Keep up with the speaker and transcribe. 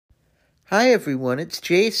Hi everyone, it's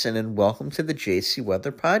Jason and welcome to the JC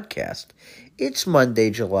Weather Podcast. It's Monday,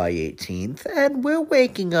 July 18th, and we're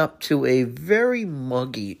waking up to a very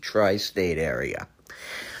muggy tri-state area.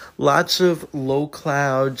 Lots of low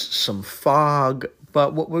clouds, some fog,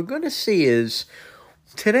 but what we're going to see is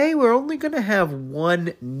today we're only going to have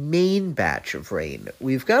one main batch of rain.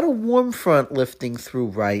 We've got a warm front lifting through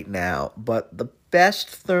right now, but the best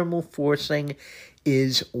thermal forcing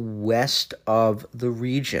is west of the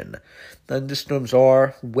region. Thunderstorms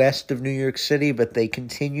are west of New York City, but they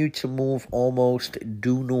continue to move almost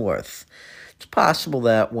due north. It's possible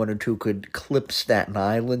that one or two could clip Staten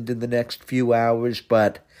Island in the next few hours,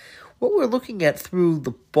 but what we're looking at through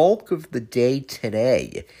the bulk of the day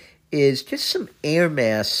today is just some air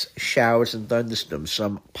mass showers and thunderstorms,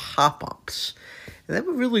 some pop-ups. And then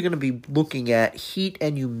we're really going to be looking at heat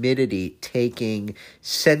and humidity taking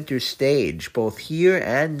center stage, both here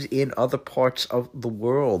and in other parts of the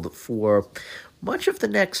world for much of the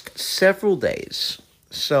next several days.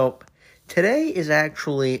 So today is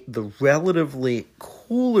actually the relatively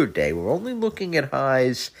cooler day. We're only looking at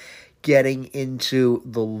highs getting into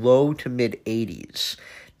the low to mid-80s.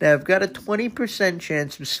 Now, I've got a 20%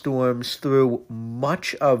 chance of storms through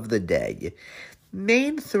much of the day.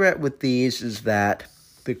 Main threat with these is that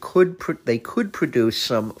they could produce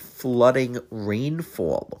some flooding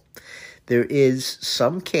rainfall. There is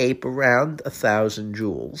some CAPE around 1,000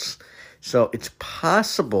 joules, so it's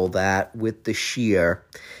possible that with the shear,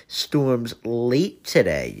 storms late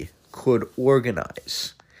today could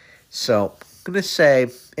organize. So I'm going to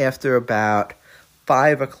say after about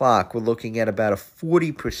 5 o'clock, we're looking at about a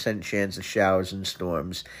 40% chance of showers and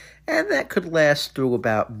storms, and that could last through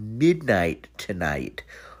about midnight tonight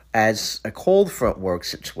as a cold front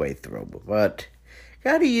works its way through. But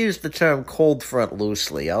got to use the term cold front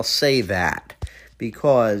loosely. I'll say that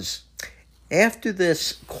because after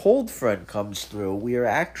this cold front comes through, we are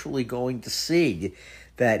actually going to see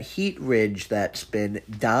that heat ridge that's been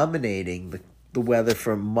dominating the weather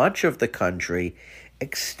for much of the country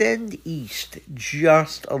extend east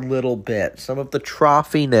just a little bit. Some of the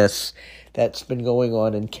troughiness that's been going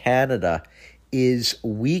on in Canada is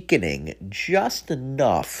weakening just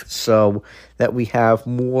enough so that we have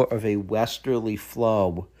more of a westerly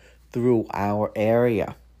flow through our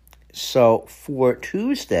area. So for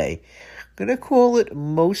Tuesday, I'm going to call it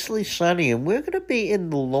mostly sunny, and we're going to be in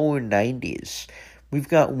the lower 90s. We've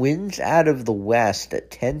got winds out of the west at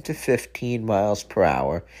 10 to 15 miles per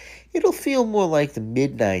hour. It'll feel more like the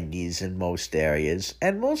mid-90s in most areas,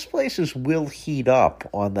 and most places will heat up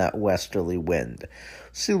on that westerly wind.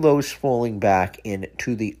 See lows falling back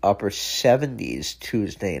into the upper 70s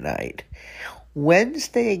Tuesday night.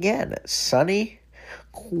 Wednesday again, sunny,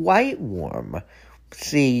 quite warm.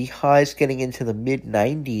 See highs getting into the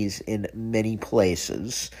mid-90s in many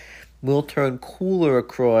places. Will turn cooler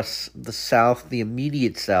across the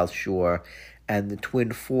immediate South Shore and the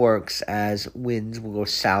Twin Forks as winds will go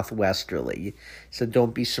southwesterly. So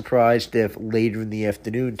don't be surprised if later in the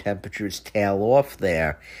afternoon temperatures tail off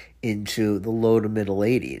there into the low to middle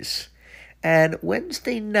 80s. And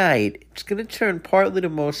Wednesday night, it's going to turn partly to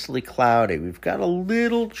mostly cloudy. We've got a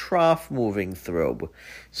little trough moving through.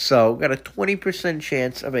 So we've got a 20%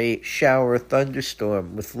 chance of a shower or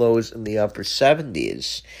thunderstorm with lows in the upper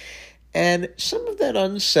 70s. And some of that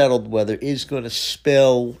unsettled weather is going to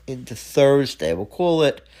spill into Thursday. We'll call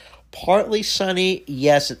it partly sunny.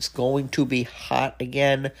 Yes, it's going to be hot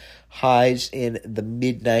again. Highs in the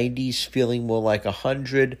mid-90s, feeling more like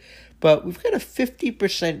 100. But we've got a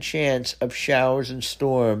 50% chance of showers and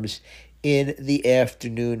storms in the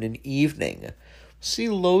afternoon and evening. See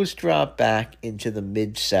lows drop back into the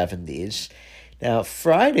mid-70s. Now,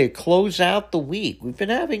 Friday, close out the week. We've been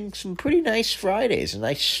having some pretty nice Fridays, a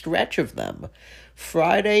nice stretch of them.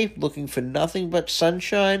 Friday, looking for nothing but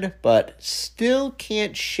sunshine, but still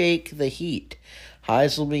can't shake the heat.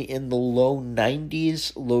 Highs will be in the low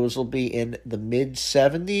 90s, lows will be in the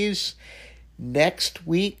mid-70s. Next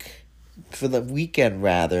week, for the weekend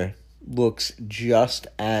rather, looks just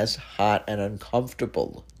as hot and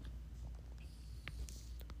uncomfortable.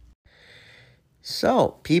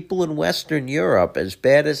 So, people in Western Europe, as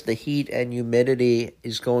bad as the heat and humidity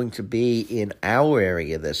is going to be in our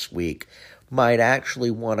area this week, might actually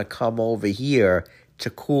want to come over here to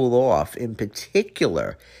cool off. In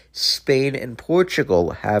particular, Spain and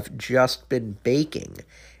Portugal have just been baking,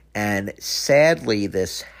 and sadly,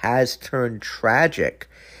 this has turned tragic.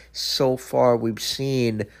 So far, we've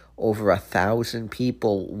seen over 1,000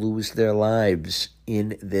 people lose their lives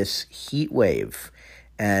in this heat wave.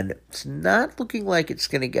 And it's not looking like it's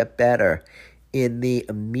going to get better in the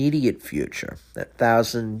immediate future. That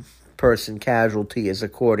 1,000 person casualties,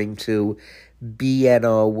 according to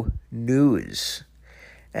BNO News.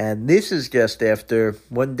 And this is just after,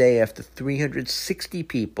 one day after 360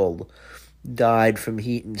 people died from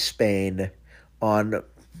heat in Spain on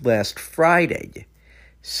last Friday.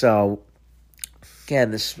 So, again,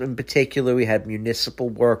 this in particular, we had municipal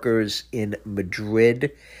workers in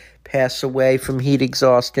Madrid pass away from heat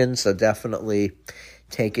exhaustion, so definitely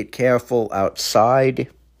take it careful outside.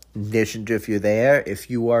 In addition to if you're there, if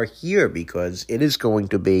you are here, because it is going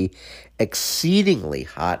to be exceedingly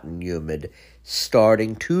hot and humid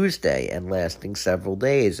starting Tuesday and lasting several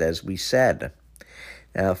days, as we said.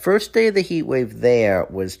 Now, first day of the heat wave there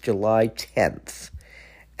was July 10th,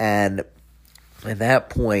 and at that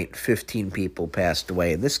point, 15 people passed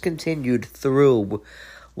away. And this continued through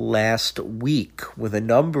last week with a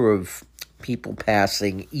number of people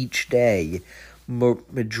passing each day.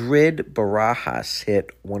 Madrid Barajas hit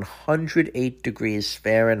 108 degrees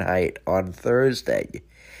Fahrenheit on Thursday.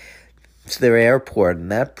 It's their airport,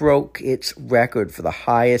 and that broke its record for the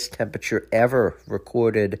highest temperature ever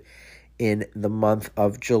recorded in the month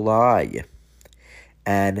of July.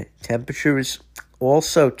 And temperatures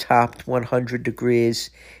also topped 100 degrees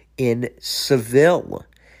in Seville.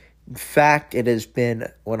 In fact, it has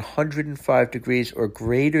been 105 degrees or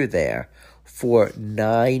greater there for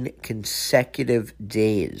 9 consecutive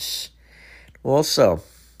days. Also,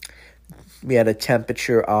 we had a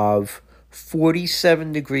temperature of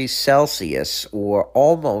 47 degrees Celsius, or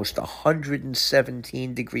almost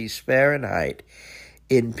 117 degrees Fahrenheit,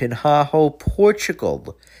 in Pinhao,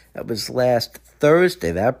 Portugal. That was last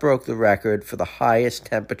Thursday. That broke the record for the highest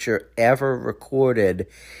temperature ever recorded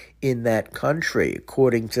in that country,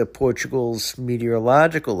 according to Portugal's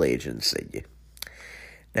meteorological agency.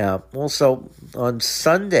 Now, also on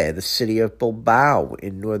Sunday, the city of Bilbao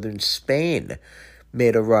in northern Spain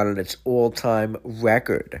made a run on its all-time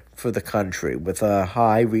record for the country, with a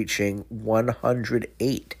high reaching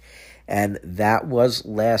 108. And that was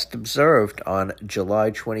last observed on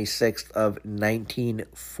July 26th of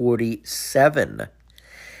 1947.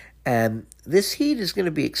 And this heat is going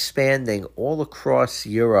to be expanding all across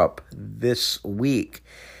Europe this week.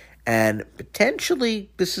 And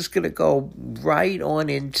potentially this is going to go right on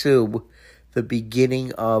into the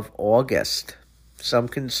beginning of August. Some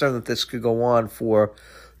concern that this could go on for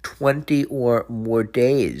 20 or more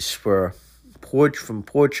days from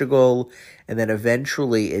Portugal, and then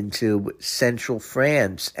eventually into central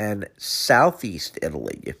France and southeast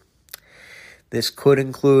Italy. This could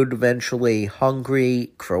include eventually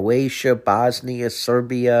Hungary, Croatia, Bosnia,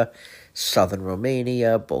 Serbia, southern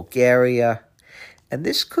Romania, Bulgaria. And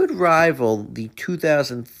this could rival the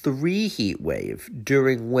 2003 heat wave,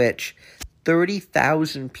 during which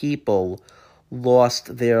 30,000 people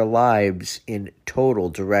lost their lives in total,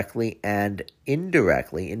 directly and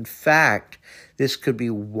indirectly. In fact, this could be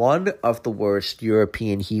one of the worst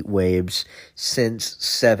European heat waves since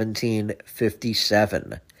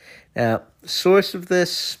 1757. Now, the source of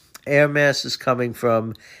this air mass is coming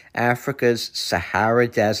from Africa's Sahara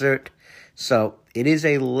Desert, so it is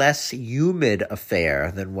a less humid affair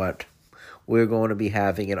than what we're going to be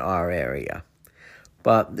having in our area.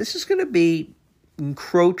 But this is going to be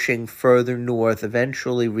encroaching further north,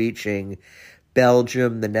 eventually reaching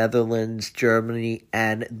Belgium, the Netherlands, Germany,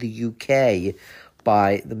 and the UK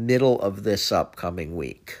by the middle of this upcoming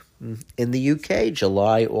week. In the UK,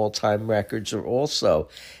 July all-time records are also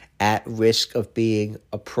at risk of being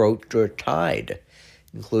approached or tied.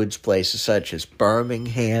 Includes places such as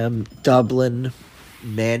Birmingham, Dublin,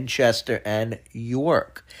 Manchester, and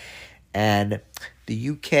York. And the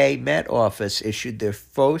UK Met Office issued their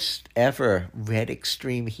first ever red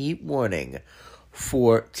extreme heat warning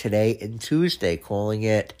for today and Tuesday, calling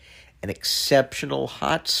it an exceptional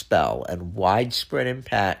hot spell and widespread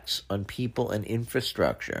impacts on people and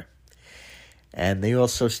infrastructure. And they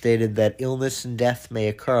also stated that illness and death may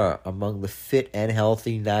occur among the fit and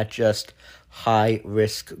healthy, not just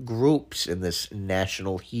high-risk groups in this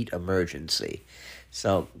national heat emergency.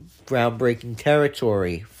 So, groundbreaking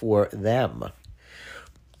territory for them.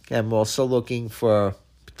 I'm also looking for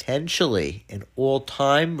potentially an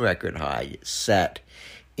all-time record high set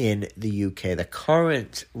in the UK. The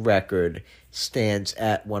current record stands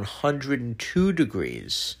at 102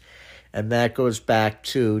 degrees, and that goes back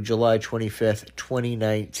to July 25th,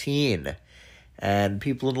 2019. And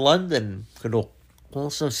people in London could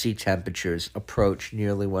also see temperatures approach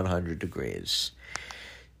nearly 100 degrees.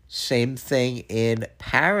 Same thing in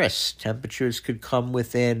Paris. Temperatures could come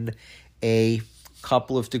within a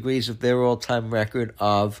couple of degrees of their all-time record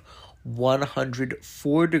of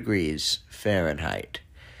 104 degrees Fahrenheit.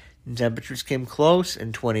 And temperatures came close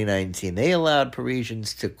in 2019. They allowed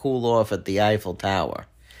Parisians to cool off at the Eiffel Tower.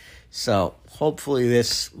 So hopefully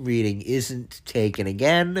this reading isn't taken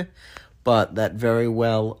again, but that very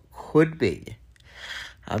well could be.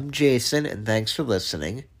 I'm Jason, and thanks for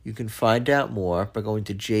listening. You can find out more by going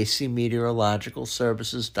to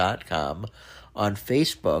jcmeteorologicalservices.com, on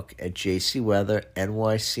Facebook at JC Weather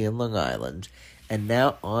NYC in Long Island, and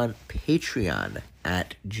now on Patreon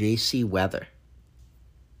at JC Weather.